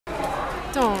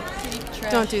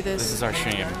Don't do this. This is our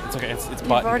shame. It's okay. It's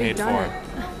bought and paid for. It.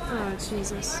 Oh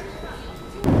Jesus!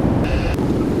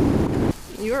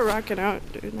 You were rocking out,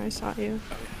 dude. I saw you.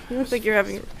 You look like you're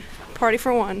having a party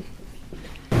for one.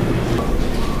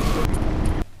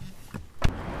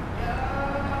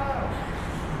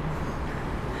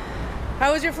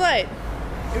 How was your flight?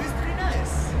 It was pretty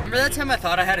nice. Remember that time I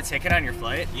thought I had a ticket on your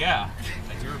flight? Yeah,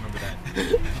 I do remember that.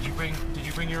 Did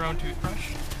you bring your own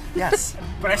toothbrush? Yes,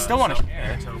 but I still want to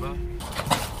share. Manitoba.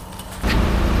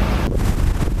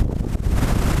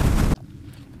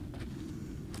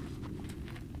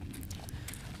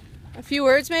 A few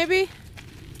words, maybe?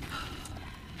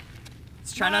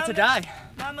 Let's try not to die.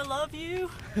 Mama, love you.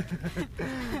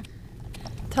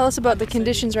 Tell us about the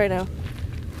conditions right now.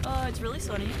 It's really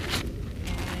sunny,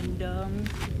 and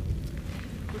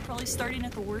we're probably starting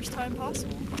at the worst time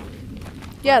possible.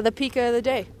 Yeah, the peak of the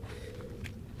day.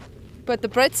 But the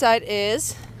bright side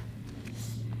is...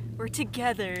 we're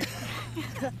together.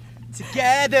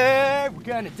 Together, we're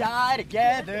gonna die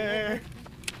together.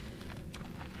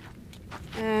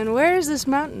 And where is this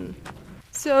mountain?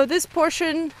 So this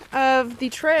portion of the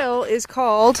trail is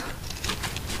called...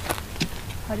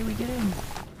 How do we get in?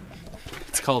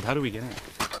 It's called How Do We Get In?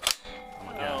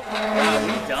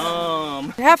 Oh,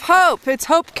 dumb. Have hope! It's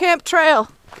Hope Camp Trail.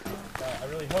 I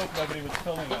really hope nobody was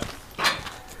filming us.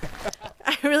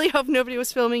 I really hope nobody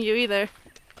was filming you either.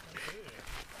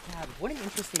 God, what an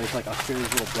interesting... It's like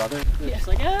Australia's little brother. Yeah. Just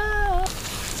like, ah!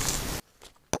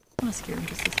 I'm gonna scare him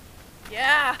just this.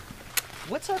 Yeah!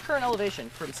 What's our current elevation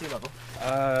from sea level?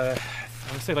 I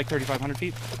would say like 3,500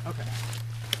 feet. Okay.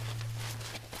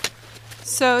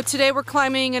 So today we're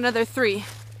climbing another 3.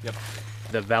 Yep.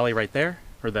 The valley right there,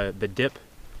 or the dip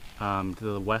to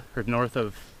the west or north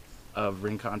of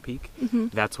Rincon Peak,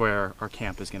 that's where our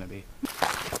camp is going to be.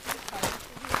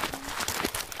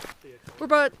 We're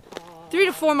about 3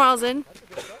 to 4 miles in.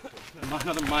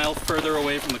 Another mile further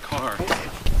away from the car.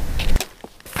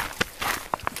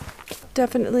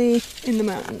 Definitely in the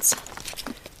mountains.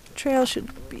 Trail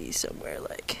should be somewhere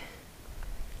like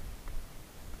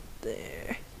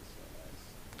there.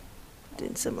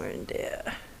 Then somewhere in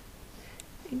there.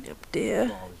 And up there.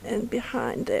 And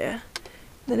behind there.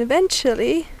 Then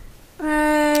eventually,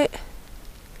 right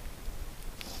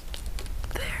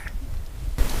there.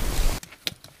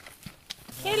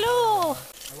 Hello!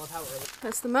 I love how early...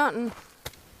 That's the mountain.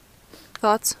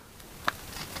 Thoughts?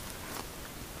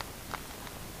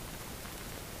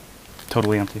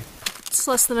 Totally empty. It's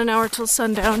less than an hour till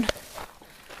sundown,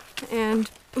 and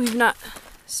we've not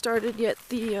started yet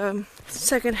the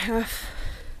second half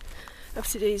of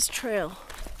today's trail,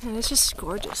 and it's just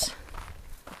gorgeous.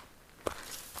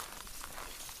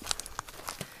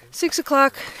 6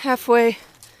 o'clock, halfway,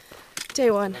 day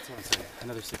 1. That's what I'm saying.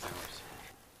 Another 6 hours.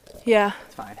 Yeah.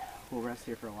 It's fine. We'll rest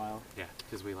here for a while. Yeah,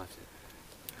 because we left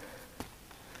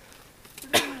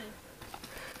it.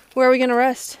 Where are we gonna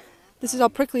rest? This is all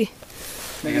prickly.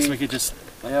 I guess we could just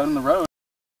lay out on the road.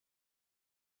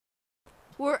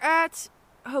 We're at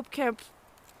Hope Camp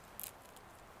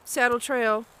Saddle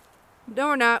Trail. No,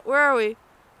 we're not. Where are we?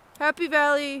 Happy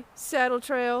Valley Saddle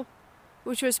Trail,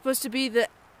 which was supposed to be the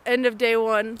end of day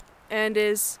 1 and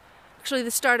is actually the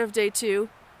start of day 2,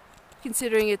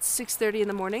 considering it's 6:30 in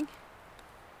the morning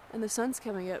and the sun's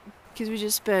coming up. Because we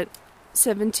just spent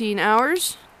 17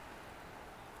 hours.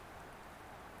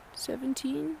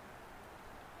 17?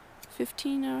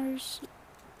 15 hours.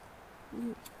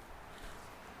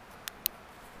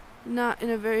 Not in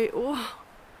a very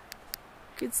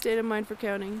good state of mind for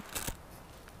counting.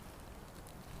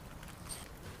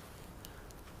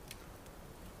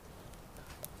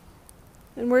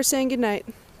 And we're saying goodnight.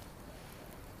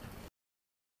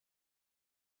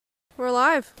 We're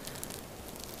alive.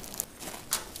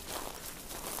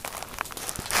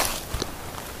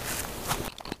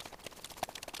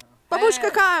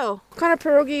 Babushka Kyle! What kind of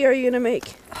pierogi are you gonna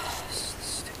make?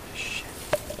 Stupid shit.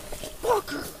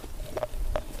 Fucker!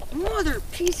 Mother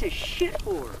piece of shit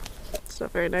whore! It's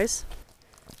not very nice.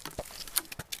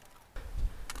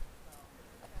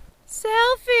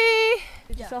 Selfie!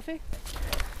 Did you selfie?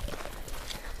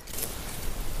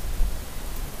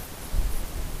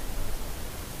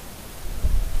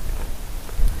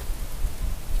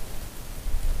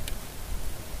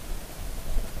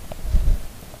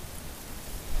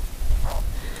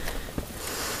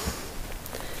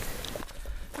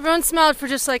 Everyone smiled for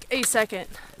just like a second.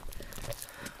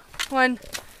 1,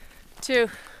 2,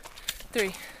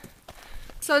 3.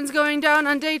 Sun's going down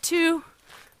on day 2.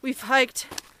 We've hiked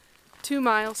 2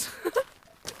 miles.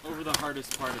 Over the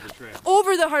hardest part of the trail.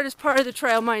 Over the hardest part of the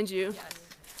trail, mind you.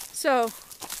 Yes. So,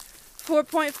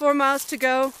 4.4 miles to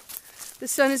go. The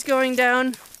sun is going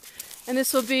down, and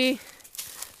this will be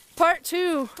part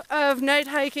 2 of night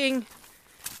hiking.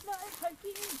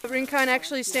 Rincon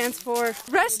actually stands for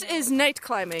rest is night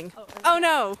climbing. Oh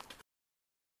no!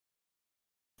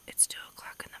 It's 2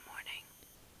 o'clock in the morning.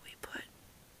 We put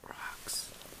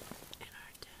rocks in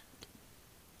our tent.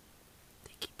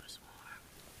 They keep us warm.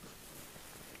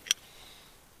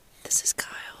 This is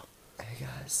Kyle. Hey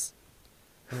guys,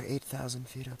 we're 8,000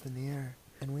 feet up in the air,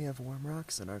 and we have warm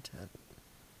rocks in our tent.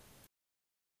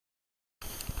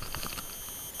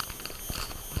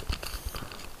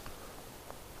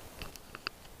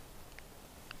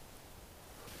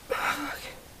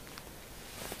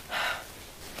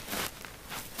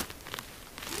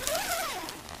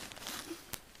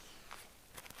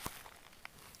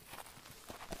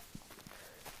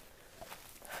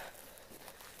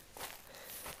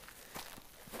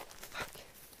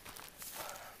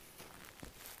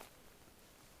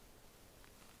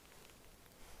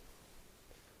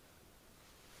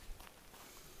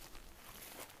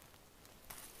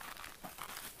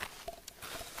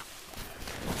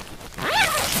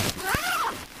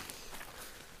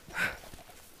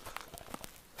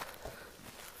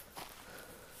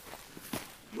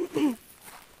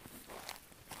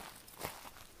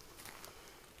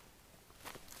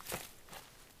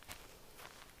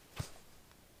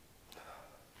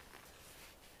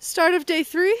 Start of day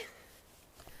 3.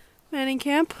 Manning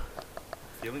camp.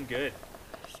 Feeling good.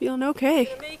 Feeling okay.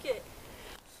 Make it.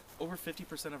 Over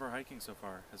 50% of our hiking so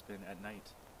far has been at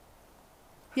night.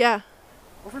 Yeah.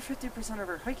 Over 50% of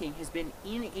our hiking has been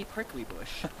in a prickly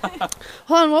bush.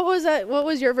 Hold on, what was that? What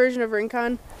was your version of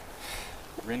Rincon?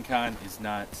 Rincon is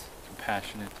not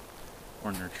compassionate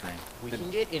or nurturing. We can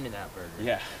get In-N-Out Burger.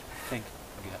 Yeah, thank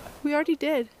God. We already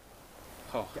did.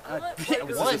 Oh,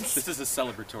 Once. this is a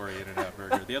celebratory In-N-Out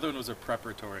Burger. The other one was a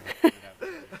preparatory In-N-Out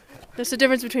Burger. There's a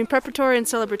difference between preparatory and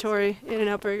celebratory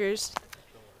In-N-Out burgers.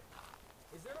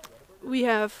 We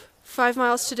have 5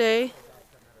 miles today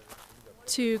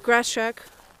to Grass Track.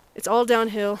 It's all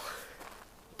downhill,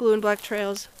 blue and black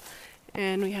trails.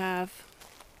 And we have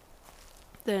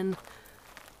then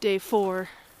day 4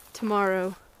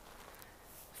 tomorrow.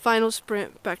 Final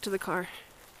sprint back to the car.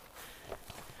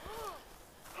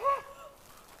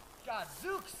 God,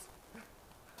 Zooks!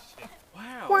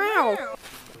 Wow. Wow!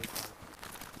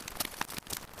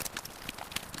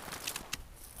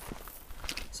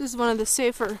 This is one of the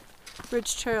safer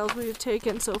ridge trails we've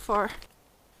taken so far.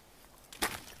 I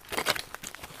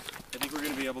think we're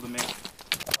going to be able to make...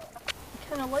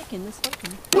 Kind of liking this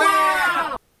hiking.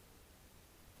 Wow!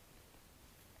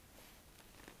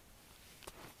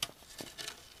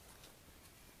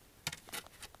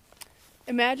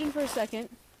 Imagine for a second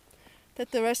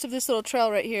that the rest of this little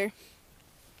trail right here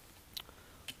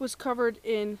was covered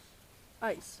in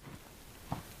ice.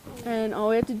 And all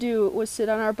we had to do was sit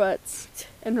on our butts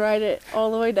and ride it all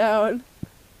the way down.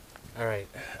 All right.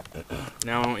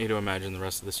 Now I want you to imagine the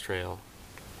rest of this trail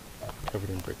covered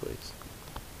in pricklies.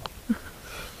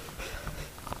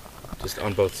 Just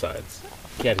on both sides.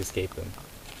 You can't escape them.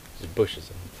 Just bushes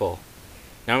and full.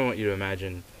 Now I want you to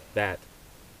imagine that,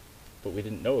 but we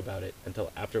didn't know about it until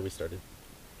after we started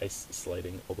ice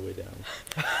sliding all the way down.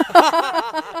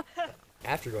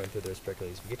 After going through those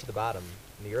pricklies, we get to the bottom,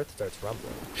 and the earth starts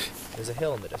rumbling. There's a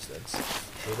hill in the distance.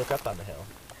 We look up on the hill,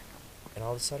 and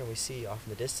all of a sudden we see off in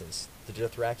the distance the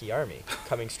Dothraki army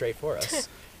coming straight for us.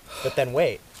 But then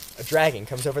wait, a dragon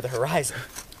comes over the horizon.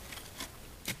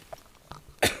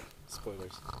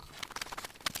 Spoilers.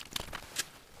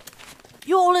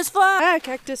 You all is fun! Ah,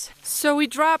 cactus. So we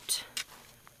dropped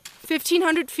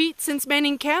 1,500 feet since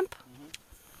Manning camp.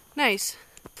 Nice.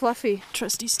 Fluffy.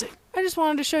 Trusty stick. I just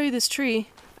wanted to show you this tree.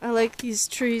 I like these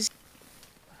trees.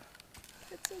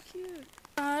 It's so cute.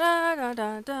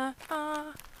 Now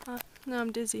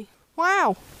I'm dizzy.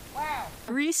 Wow. Wow.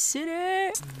 Grease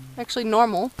City. Actually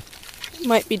normal.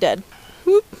 Might be dead.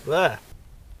 Whoop. Blah.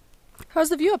 How's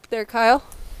the view up there, Kyle?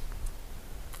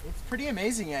 It's pretty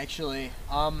amazing, actually.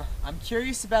 I'm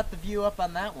curious about the view up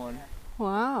on that one.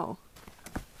 Wow.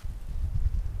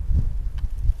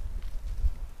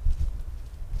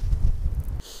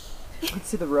 You can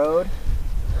see the road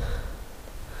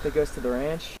that goes to the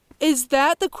ranch. Is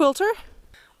that the quilter?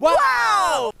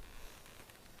 Wow!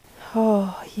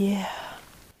 Oh, yeah.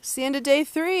 It's the end of day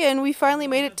 3, and we finally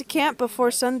made it to camp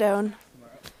before sundown.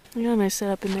 We got a nice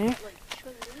setup in there.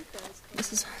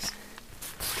 This is us.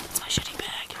 It's my shitty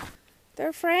bag.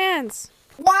 They're friends.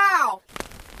 Wow!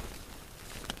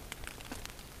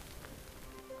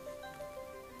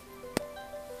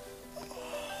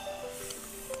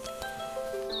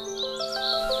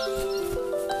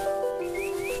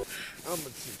 I'm gonna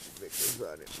teach you Victor's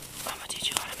running. I'm gonna teach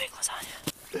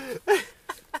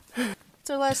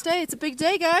our last day. It's a big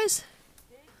day, guys.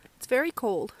 It's very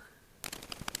cold.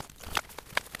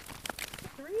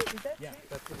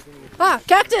 Ah,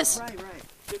 cactus! Right.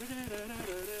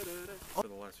 For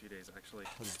the last few days, actually.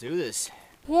 Let's do this.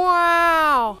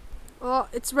 Wow! Well,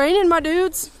 it's raining, my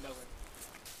dudes.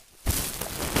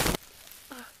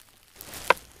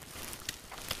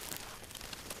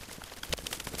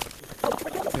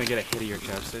 Can I get a hit of your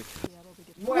chapstick?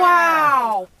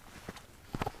 Wow!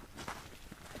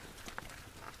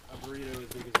 A burrito as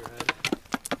big as your head.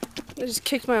 I just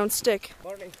kicked my own stick.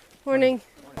 Morning. Morning.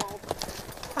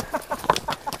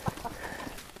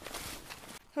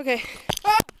 Okay.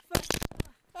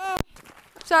 Oh.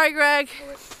 Sorry, Greg.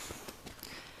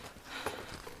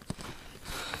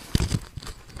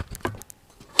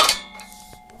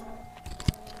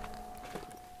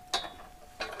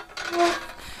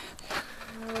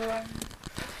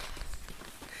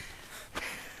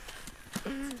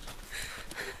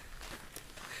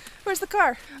 Where's the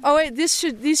car? Oh wait, these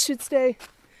should stay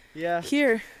Yeah.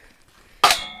 here.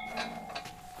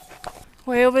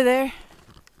 Way over there.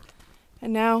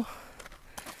 And now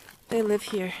they live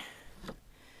here.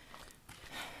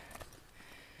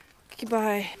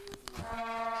 Goodbye.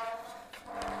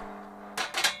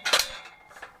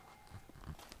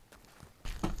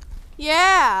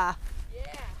 Yeah.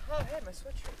 Oh, hey, my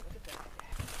sweatshirt. Look at that.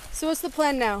 So what's the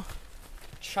plan now?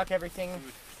 Chuck everything,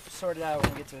 sort it out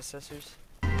when we get to Assessor's.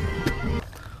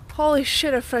 Holy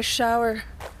shit, a fresh shower.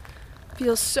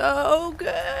 Feels so good.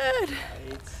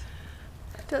 Right.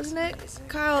 Doesn't it?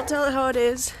 Kyle, tell it how it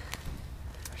is.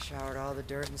 I showered all the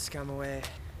dirt and scum away.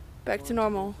 Back to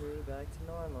normal. Back to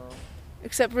normal.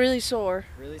 Except really sore.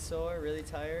 Really sore, really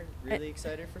tired, really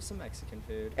excited for some Mexican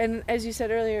food. And as you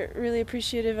said earlier, really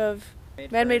appreciative of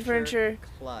man-made furniture.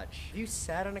 Clutch. Have you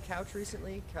sat on a couch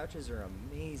recently? Couches are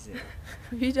amazing.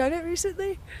 Have you done it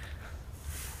recently?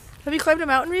 Have you climbed a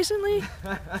mountain recently?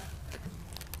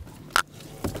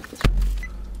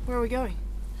 Where are we going?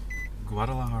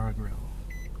 Guadalajara Grill.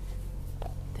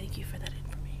 Thank you for that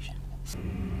information.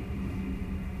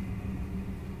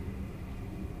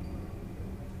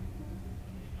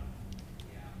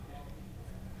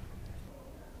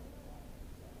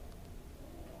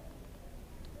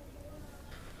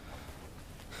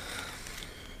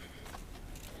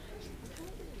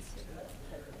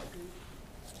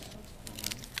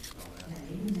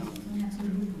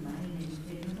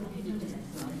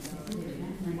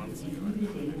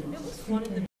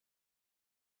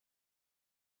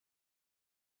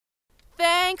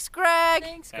 Thanks, Greg.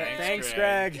 Thanks,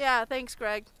 Greg. Yeah, thanks,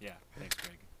 Greg. Yeah, thanks,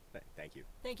 Greg. Thank you.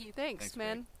 Thank you. Thanks, Thanks,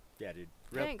 man. Yeah, dude.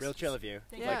 Thanks. Real chill of you.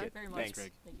 Thank Yeah. you very much. Thanks.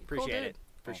 Thank you. Appreciate dude. it.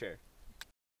 For sure.